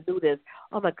as minute as,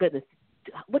 oh, my goodness,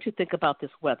 what do you think about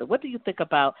this weather? What do you think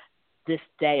about this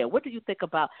day? Or what do you think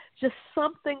about just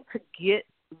something to get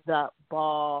the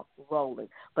ball rolling?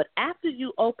 But after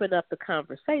you open up the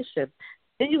conversation,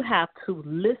 then you have to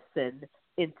listen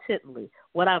intently.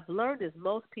 What I've learned is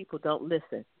most people don't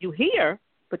listen. You hear,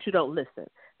 but you don't listen,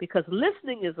 because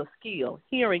listening is a skill.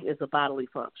 Hearing is a bodily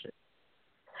function.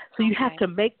 So you have to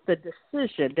make the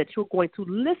decision that you're going to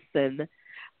listen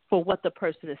for what the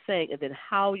person is saying and then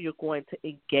how you're going to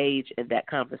engage in that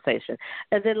conversation.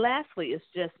 And then lastly is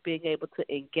just being able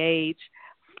to engage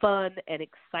fun and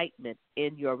excitement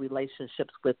in your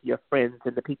relationships with your friends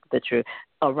and the people that you're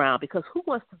around, because who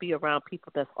wants to be around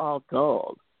people that's all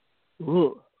dull?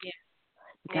 Ooh. Yeah.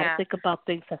 You got to think about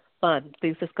things that's fun,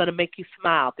 things that's going to make you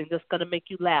smile, things that's going to make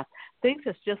you laugh, things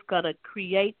that's just going to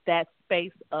create that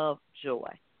space of joy.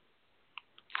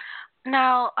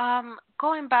 Now,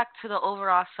 going back to the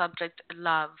overall subject,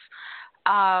 love,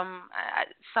 I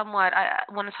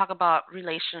want to talk about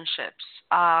relationships.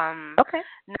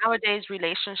 Nowadays,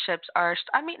 relationships are,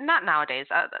 not nowadays.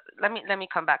 Let me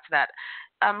come back to that.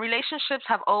 Relationships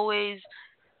have always,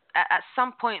 at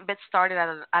some point, been started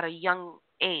at a young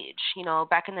age. You know,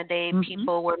 back in the day,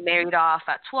 people were married off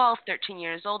at 12, 13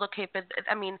 years old. Okay, but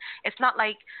it's not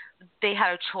like they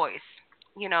had a choice.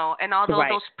 You know, and although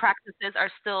those practices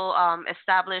are still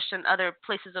established in other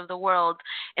places of the world,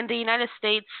 in the United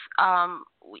States,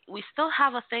 we still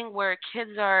have a thing where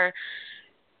kids are,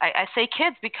 I say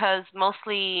kids because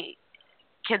mostly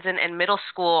kids in middle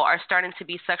school are starting to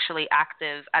be sexually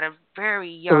active at a very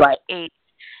young age,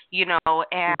 you know,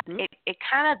 and it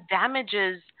kind of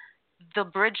damages the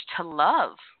bridge to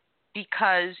love,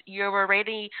 because you're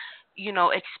already, you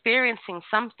know, experiencing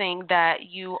something that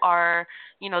you are,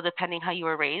 you know, depending how you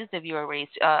were raised, if you were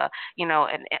raised, you know,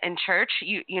 in church,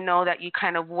 you know that you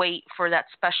kind of wait for that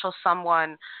special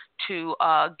someone to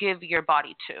give your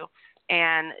body to,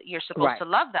 and you're supposed to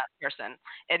love that person.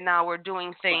 And now we're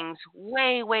doing things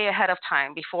way, way ahead of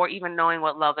time before even knowing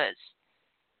what love is.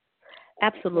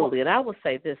 Absolutely. And I will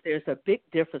say this, there's a big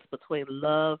difference between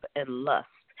love and lust.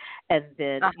 And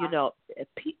then, you know,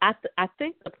 I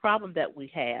think the problem that we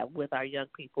have with our young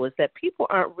people is that people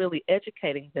aren't really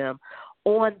educating them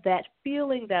on that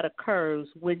feeling that occurs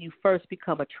when you first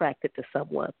become attracted to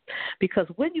someone. Because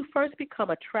when you first become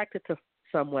attracted to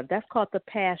someone, that's called the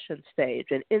passion stage.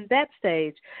 And in that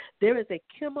stage, there is a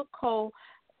chemical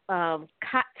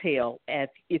cocktail,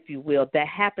 if you will, that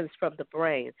happens from the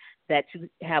brain, that you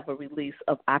have a release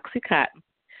of Oxycontin,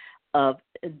 of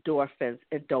endorphins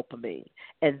and dopamine.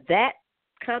 And that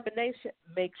combination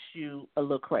makes you a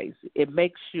little crazy. It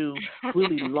makes you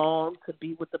really long to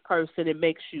be with the person. It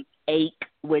makes you ache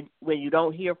when you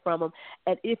don't hear from them.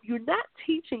 And if you're not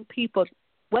teaching people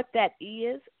what that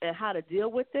is and how to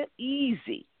deal with it,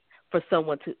 easy for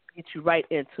someone to get you right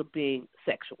into being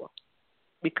sexual.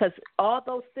 Because all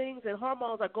those things and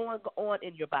hormones are going on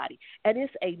in your body. And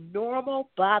it's a normal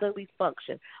bodily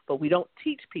function, but we don't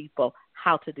teach people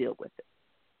how to deal with it.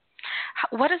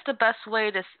 What is the best way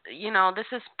to, you know, this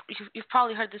is, you've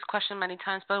probably heard this question many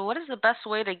times, but what is the best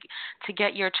way to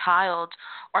get your child,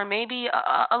 or maybe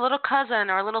a little cousin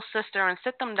or a little sister, and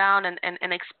sit them down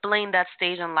and explain that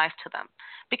stage in life to them?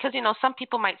 Because, you know, some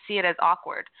people might see it as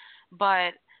awkward,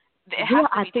 but it has to be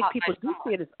I think taught people by do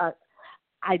see it as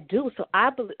I do. So I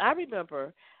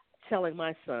remember telling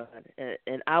my son,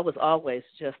 and I was always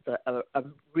just a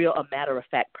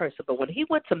matter-of-fact person, but when he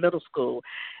went to middle school,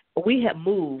 we had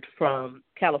moved from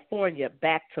California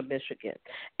back to Michigan.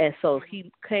 And so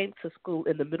he came to school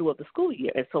in the middle of the school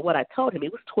year. And so what I told him, he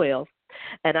was 12,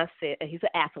 and I said, and he's an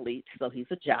athlete, so he's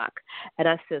a jock. And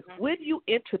I said, when you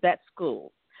enter that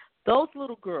school, those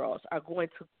little girls are going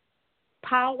to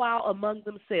powwow among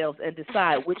themselves and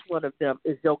decide which one of them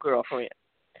is your girlfriend.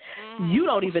 You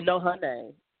don't even know her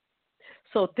name.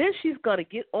 So then she's going to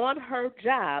get on her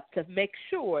job to make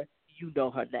sure you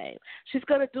know her name. She's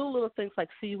going to do little things like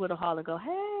see you in the hall and go,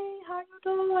 hey, how you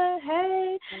doing?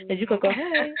 Hey. And you can go,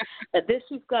 hey. And then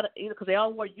she's going to, you know, because they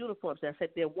all wear uniforms. And I said,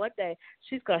 then one day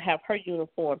she's going to have her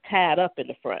uniform tied up in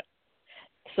the front.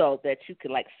 so that you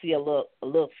can like see a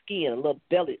little skin, a little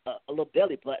belly button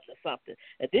or something,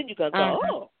 and then you're gonna go,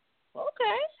 oh,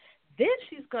 okay. Then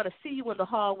she's gonna see you in the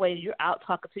hallway, and you're out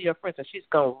talking to your friends, and she's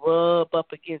gonna rub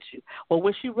up against you. Well,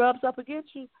 when she rubs up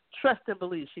against you, trust and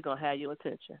believe she's gonna have your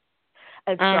attention.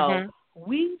 And so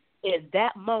we, in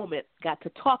that moment, got to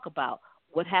talk about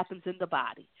what happens in the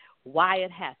body, why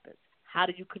it happens. How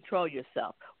do you control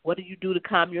yourself? What do you do to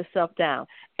calm yourself down?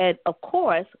 And, of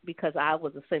course, because I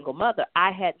was a single mother,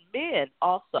 I had men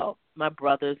also, my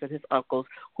brothers and his uncles,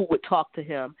 who would talk to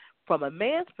him from a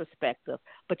man's perspective.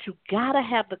 But you got to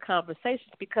have the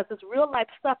conversations because it's real-life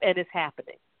stuff and it's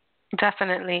happening.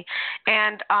 Definitely.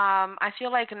 And I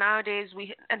feel like nowadays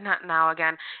not now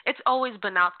again, it's always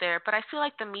been out there, but I feel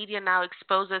like the media now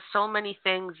exposes so many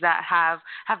things that have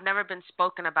never been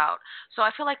spoken about. So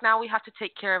I feel like now we have to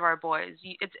take care of our boys.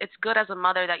 It's good as a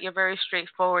mother that you're very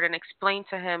straightforward and explain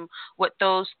to him what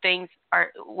those things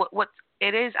are, what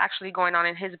it is actually going on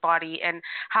in his body and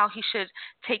how he should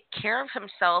take care of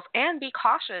himself and be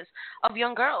cautious of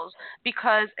young girls,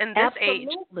 because in this age,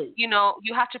 you know,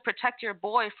 you have to protect your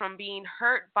boy from being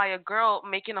hurt by a girl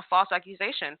making a false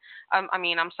accusation. I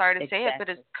mean, I'm sorry to say it, but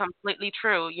it's completely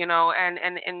true, you know, and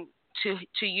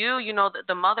to you, you know,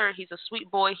 the mother, he's a sweet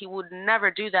boy. He would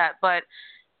never do that, but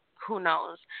who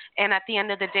knows? And at the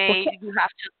end of the day, you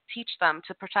have to teach them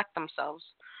to protect themselves.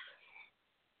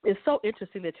 It's so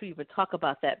interesting that you even talk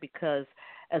about that, because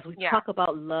as we talk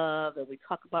about love and we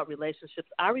talk about relationships,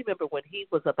 I remember when he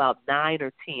was about 9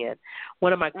 or 10,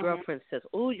 one of my girlfriends says,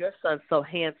 "Oh, your son's so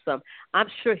handsome. I'm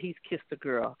sure he's kissed a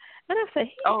girl." And I said,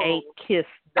 he ain't kissed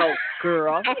no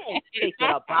girl. He ain't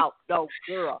thinking about no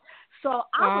girl. So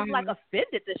I was like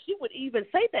offended that she would even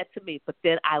say that to me. But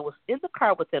then I was in the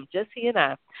car with him, just he and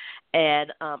I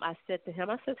I said to him,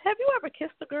 I said, "Have you ever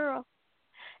kissed a girl?"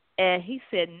 And he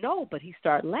said no, but he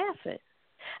started laughing.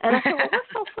 And I said, "Well,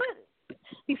 what's so funny?"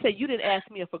 He said, "You didn't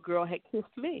ask me if a girl had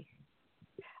kissed me."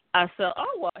 I said,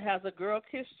 "Oh, well, has a girl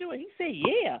kissed you?" And he said,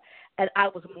 "Yeah." And I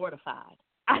was mortified.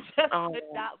 I just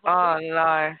could not believe it.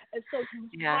 Lord. And so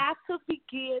you have to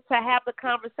begin to have the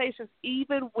conversations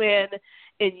even when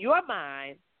in your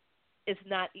mind it's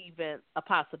not even a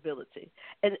possibility.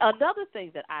 And another thing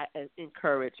that I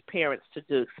encourage parents to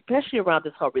do, especially around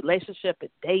this whole relationship and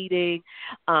dating,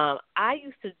 I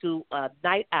used to do a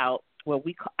night out where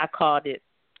I called it,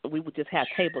 we would just have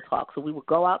table talk. So we would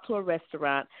go out to a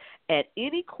restaurant, and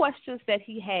any questions that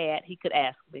he had, he could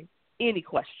ask me, any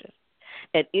question.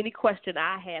 And any question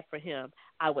I had for him,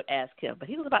 I would ask him. But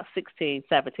he was about 16,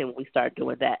 17 when we started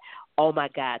doing that. Oh, my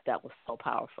God, that was so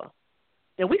powerful.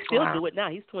 And we still do it now.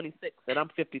 He's 26, and I'm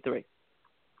 53.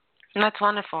 That's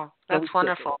wonderful. That's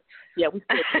wonderful. Yeah, we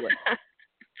still do it.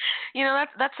 You know,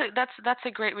 that's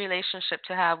a great relationship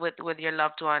to have with your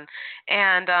loved one,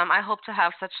 and I hope to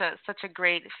have such a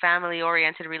great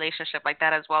family-oriented relationship like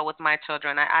that as well with my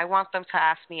children. I want them to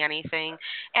ask me anything,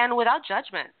 and without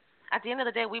judgment. At the end of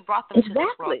the day, we brought them to this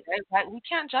world, right? We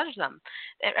can't judge them.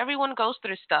 Everyone goes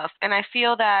through stuff, and I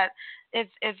feel that if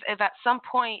at some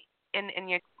point in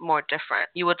your more different,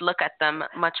 you would look at them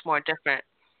much more different.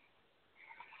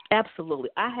 Absolutely.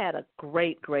 I had a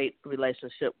great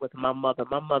relationship with my mother.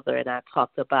 My mother and I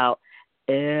talked about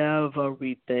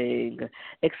everything,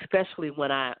 especially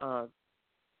when I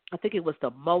think it was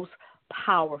the most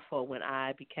powerful when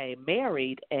I became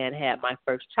married and had my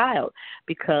first child,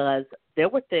 because there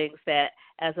were things that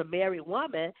as a married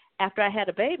woman, after I had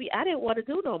a baby, I didn't want to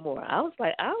do no more. I was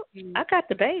like, I got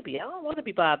the baby. I don't want to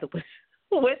be bothered with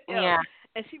him. Yeah.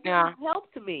 And she really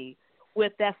helped me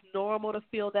with that's normal to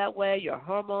feel that way. Your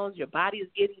hormones, your body is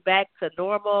getting back to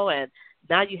normal, and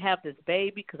now you have this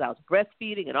baby because I was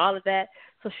breastfeeding and all of that.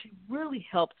 So she really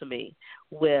helped me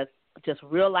with just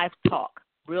real life talk,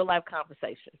 real life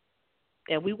conversation.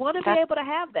 And we want to be able to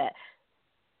have that.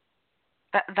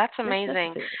 That's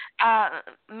amazing.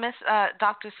 Miss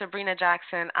Dr. Sabrina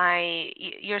Jackson,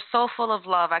 you're so full of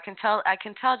love. I can tell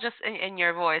just in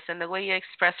your voice and the way you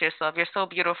express yourself. You're so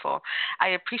beautiful. I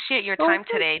appreciate your time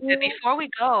today. But before we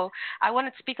go, I want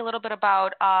to speak a little bit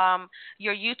about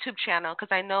your YouTube channel, because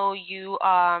I know you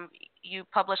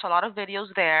publish a lot of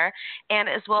videos there, and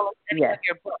as well as any of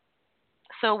your books.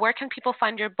 So where can people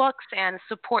find your books and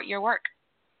support your work?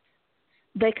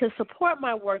 They can support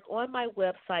my work on my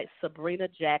website,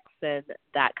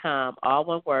 sabrinajackson.com. All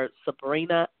one word,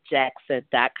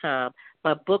 sabrinajackson.com.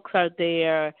 My books are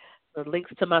there, the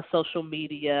links to my social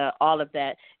media, all of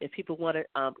that. If people want to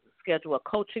schedule a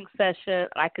coaching session,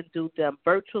 I can do them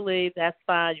virtually. That's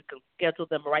fine. You can schedule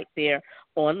them right there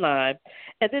online.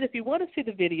 And then if you want to see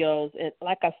the videos, and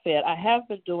like I said, I have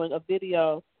been doing a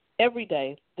video every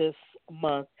day this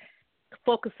month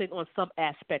focusing on some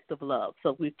aspect of love.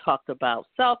 So we've talked about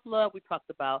self-love. We talked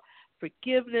about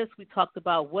forgiveness. We talked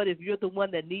about what if you're the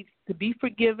one that needs to be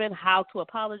forgiven, how to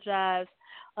apologize,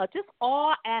 just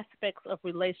all aspects of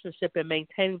relationship and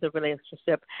maintaining the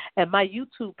relationship. And my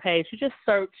YouTube page, you just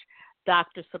search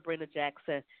Dr. Sabrina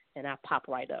Jackson, and I'll pop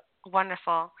right up.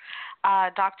 Wonderful.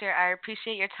 Doctor, I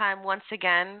appreciate your time once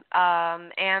again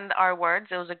and our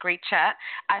words. It was a great chat.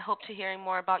 I hope to hearing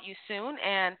more about you soon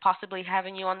and possibly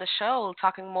having you on the show,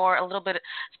 talking more a little bit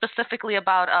specifically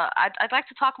about, I'd like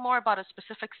to talk more about a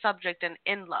specific subject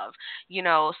in love, you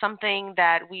know, something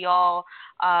that we all,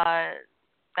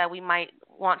 that we might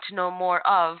want to know more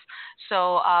of.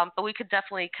 So, but we could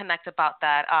definitely connect about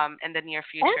that in the near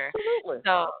future. Absolutely.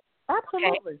 So,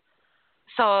 absolutely. Okay.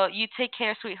 So you take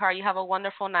care, sweetheart. You have a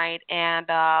wonderful night, and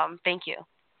thank you.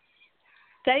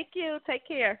 Thank you. Take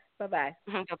care. Bye-bye.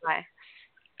 Bye-bye.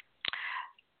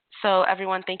 So,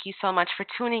 everyone, thank you so much for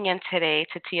tuning in today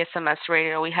to TSMS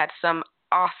Radio. We had some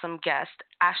awesome guests.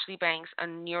 Ashley Banks, a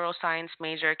neuroscience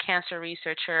major, cancer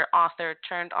researcher, author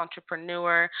turned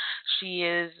entrepreneur. She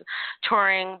is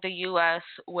touring the U.S.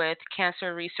 with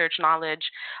cancer research knowledge,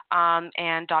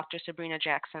 and Dr. Sabrina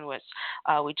Jackson, which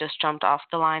we just jumped off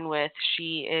the line with.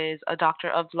 She is a doctor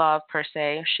of love, per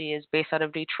se. She is based out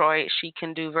of Detroit. She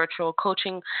can do virtual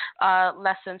coaching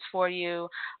lessons for you.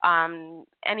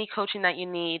 Any coaching that you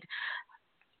need,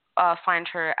 find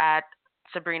her at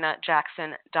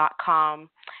sabrinajackson.com.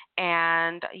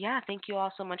 And yeah, thank you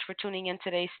all so much for tuning in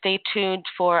today. Stay tuned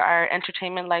for our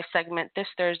Entertainment Life segment this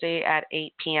Thursday at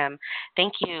 8 p.m.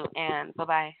 Thank you, and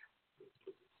bye-bye.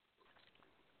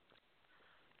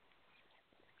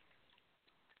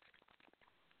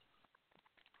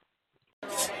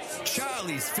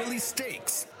 Charlie's Philly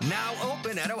Steaks, now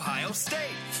open at Ohio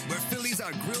State, where Phillies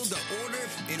are grilled to order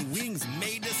and wings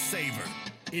made to savor.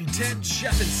 Intense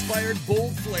chef-inspired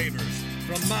bold flavors,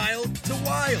 from mild to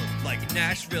wild, like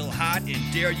Nashville Hot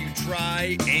and Dare You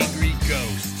Try Angry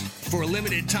Ghost. For a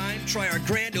limited time, try our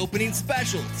grand opening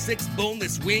special. 6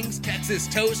 boneless wings,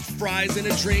 Texas toast, fries, and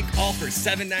a drink, all for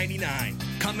 $7.99.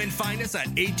 Come and find us at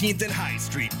 18th and High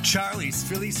Street. Charlie's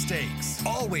Philly Steaks,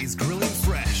 always grilling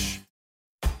fresh.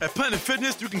 At Planet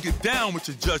Fitness, you can get down with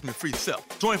your judgment-free self.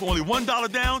 Join for only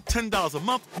 $1 down, $10 a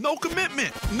month, no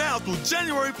commitment. Now through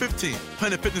January 15th,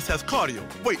 Planet Fitness has cardio,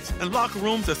 weights, and locker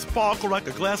rooms that sparkle like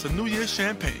a glass of New Year's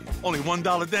champagne. Only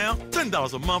 $1 down,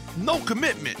 $10 a month, no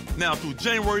commitment. Now through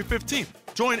January 15th.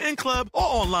 Join in club or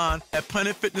online at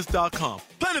planetfitness.com.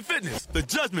 Planet Fitness, the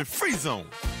judgment-free zone.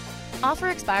 Offer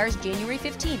expires January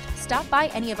 15th. Stop by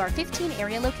any of our 15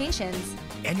 area locations.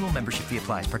 Annual membership fee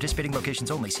applies. Participating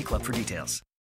locations only. See club for details.